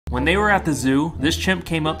When they were at the zoo, this chimp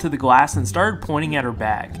came up to the glass and started pointing at her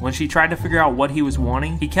bag. When she tried to figure out what he was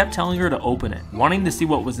wanting, he kept telling her to open it, wanting to see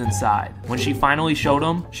what was inside. When she finally showed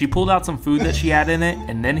him, she pulled out some food that she had in it,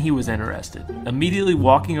 and then he was interested. Immediately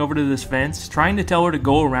walking over to this fence, trying to tell her to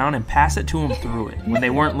go around and pass it to him through it. When they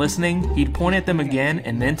weren't listening, he'd point at them again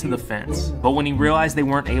and then to the fence. But when he realized they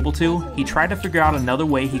weren't able to, he tried to figure out another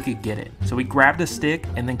way he could get it. So he grabbed a stick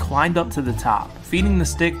and then climbed up to the top, feeding the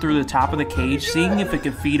stick through the top of the cage, seeing if it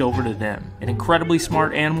could feed over to them. An incredibly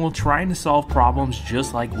smart animal trying to solve problems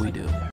just like we do.